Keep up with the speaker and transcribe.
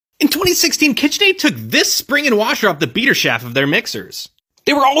In 2016, KitchenAid took this spring and washer off the beater shaft of their mixers.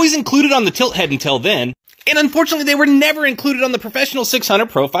 They were always included on the tilt head until then, and unfortunately they were never included on the Professional 600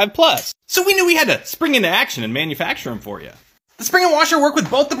 Pro 5 Plus. So we knew we had to spring into action and manufacture them for you. The spring and washer work with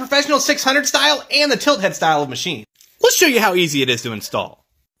both the Professional 600 style and the tilt head style of machine. Let's show you how easy it is to install.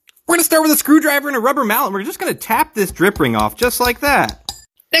 We're going to start with a screwdriver and a rubber mallet, and we're just going to tap this drip ring off just like that.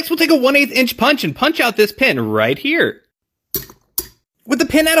 Next we'll take a 1/8 inch punch and punch out this pin right here. With the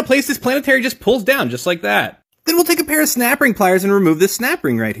pin out of place, this planetary just pulls down just like that. Then we'll take a pair of snap ring pliers and remove this snap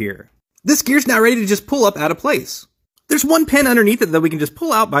ring right here. This gear's now ready to just pull up out of place. There's one pin underneath it that we can just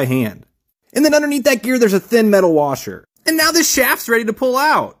pull out by hand. And then underneath that gear there's a thin metal washer. And now this shaft's ready to pull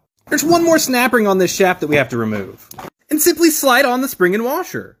out. There's one more snap ring on this shaft that we have to remove. And simply slide on the spring and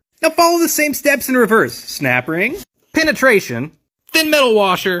washer. Now follow the same steps in reverse. Snap ring, penetration, thin metal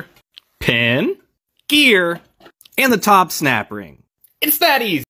washer, pin, gear, and the top snap ring. It's that easy.